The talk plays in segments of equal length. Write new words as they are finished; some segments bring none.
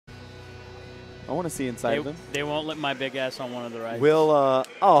I want to see inside of him. They won't let my big ass on one of the rides. Will,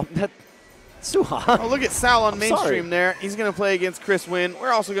 oh, that's too hot. Oh, look at Sal on mainstream there. He's going to play against Chris Nguyen.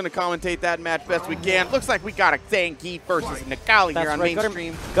 We're also going to commentate that match best we can. Looks like we got a Zangief versus Necalli here on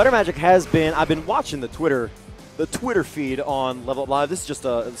mainstream. GutterMagic has been, I've been watching the Twitter feed on Level Up Live. This is just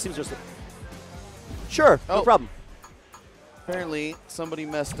it seems just sure, no problem. Apparently, somebody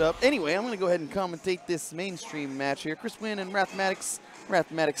messed up. Anyway, I'm going to go ahead and commentate this mainstream match here. Chris Nguyen and Rathmatics.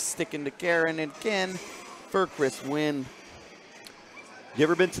 Rathmatics sticking to Karen and Ken for Chris Nguyen. You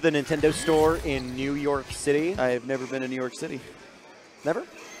ever been to the Nintendo store in New York City? I have never been to New York City. Never?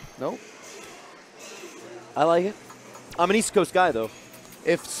 Nope. I like it. I'm an East Coast guy, though.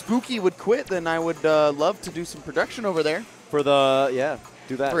 If Spooky would quit, then I would love to do some production over there. For the, yeah,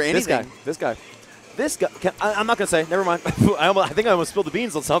 do that. For anything. This guy. I'm not going to say. Never mind. I think I almost spilled the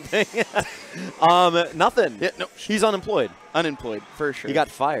beans on something. Nothing. Yeah, no. He's unemployed. Unemployed, for sure. He got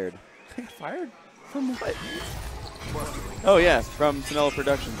fired. He got fired? From what? Oh, yeah, from Tatsunical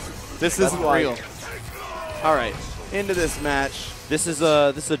Productions. This isn't real. All right, into this match. This is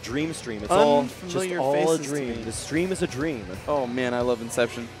a dream stream. It's all just all a dream. The stream is a dream. Oh man, I love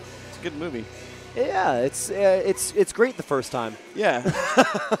Inception. It's a good movie. Yeah, it's great the first time. Yeah,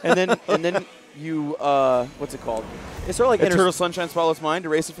 and then you what's it called? It's sort of like Eternal Sunshine Spotless Mind.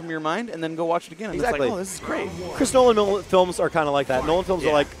 Erase it from your mind, and then go watch it again. And exactly. It's like, oh, this is great. Chris Nolan films are kind of like that. Nolan films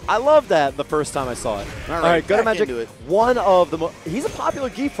are like, I love that the first time I saw it. All right, GutterMagic, one of the he's a popular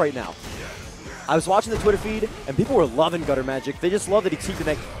geef right now. I was watching the Twitter feed, and people were loving GutterMagic. They just love that he's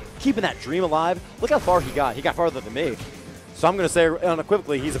keeping that dream alive. Look how far he got. He got farther than me. So I'm going to say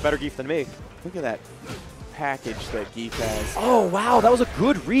unequivocally he's a better geef than me. Look at that package that Geef has. Oh, wow. That was a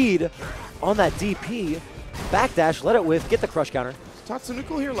good read on that DP. Backdash, let it whiff, get the crush counter. Was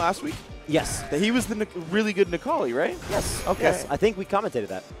Tatsunical here last week? Yes. He was the really good Necalli, right? Yes. Okay. Yes, I think we commentated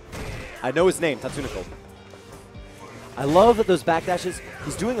that. I know his name, Tatsunical. I love that those backdashes.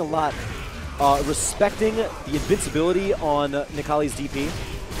 He's doing a lot. Respecting the invincibility on Necalli's DP,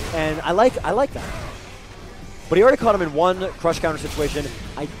 and I like that. But he already caught him in one crush counter situation.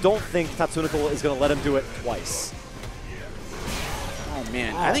 I don't think Tatsunical is going to let him do it twice. Oh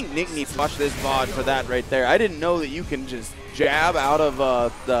man, I think Nick needs to watch this VOD for that right there. I didn't know that you can just jab out of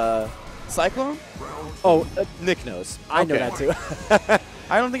the Cyclone. Oh, Nick knows. I know that too.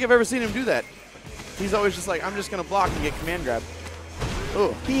 I don't think I've ever seen him do that. He's always just like, I'm just going to block and get command grab.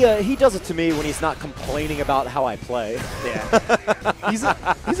 Ooh. He does it to me when he's not complaining about how I play. Yeah, he's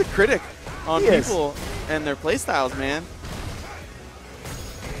a critic on people and their play styles, man.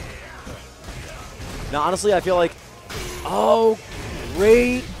 Now, honestly, I feel like, oh,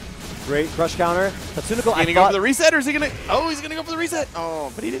 great crush counter. Tatsunical, Is he gonna go for the reset, or is he gonna? Oh, he's gonna go for the reset. Oh,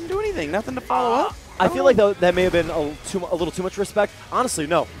 but he didn't do anything. Nothing to follow up. I feel like that may have been a little too much respect. Honestly,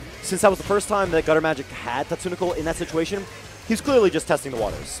 no. Since that was the first time that GutterMagic had Tatsunical in that situation, he's clearly just testing the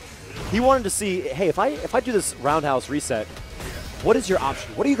waters. He wanted to see, hey, if I do this roundhouse reset, what is your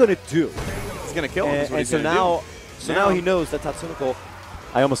option? What are you going to do? He's going to kill him. And so now he knows that Tatsunical,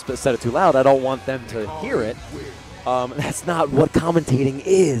 I almost said it too loud. I don't want them to hear it. That's not what commentating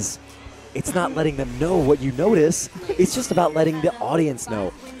is. It's not letting them know what you notice. It's just about letting the audience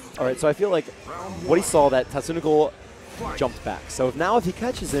know. All right, so I feel like what he saw, that Tatsunical jumped back. So if he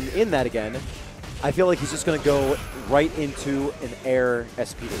catches him in that again, I feel like he's just going to go right into an air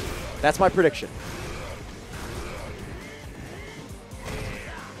SPD. That's my prediction.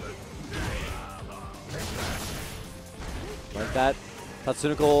 Like that.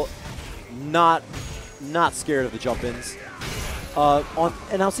 Tatsunical not scared of the jump-ins.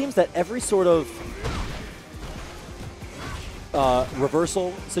 And now it seems that every sort of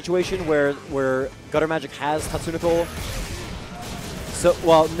reversal situation where GutterMagic has Tatsunical. So,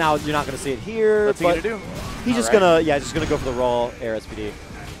 well, now you're not going to see it here. What's he going to do? He's just gonna go for the raw air SPD,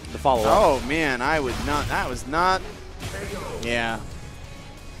 the follow-up. Oh man, I would not. That was not. Yeah,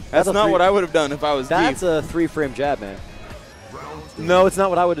 that's not what I would have done if I was That's Geef. a 3-frame jab, man. No, it's not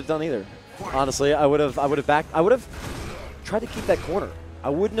what I would have done either. Honestly, I would have tried to keep that corner.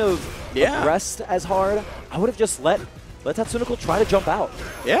 I wouldn't have pressed as hard. I would have just let Tatsunical try to jump out.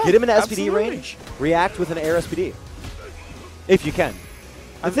 Yeah, get him in SPD range. React with an air SPD, if you can.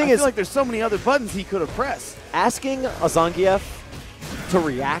 I feel like there's so many other buttons he could have pressed. Asking a Zangief to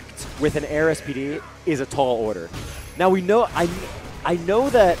react with an air SPD is a tall order. Now we know, I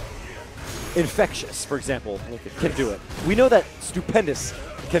know that Infectious, for example, can do it. We know that Stupendous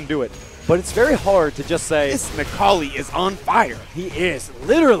can do it. But it's very hard to just say, this Necalli is on fire. He is.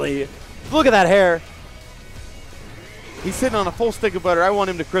 Literally. Look at that hair. He's sitting on a full stick of butter. I want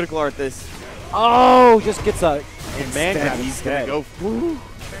him to critical art this. Oh, just gets a man grab. He's going to go.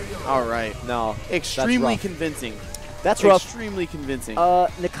 All right. No. Extremely that's rough. convincing. That's rough. Extremely convincing.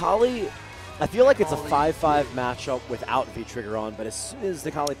 Necalli, I feel like it's a 5-5 matchup without V-Trigger on, but as soon as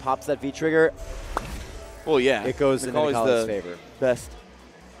Necalli pops that V-Trigger, well, yeah. it goes in Necalli's the favor. Best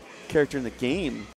character in the game.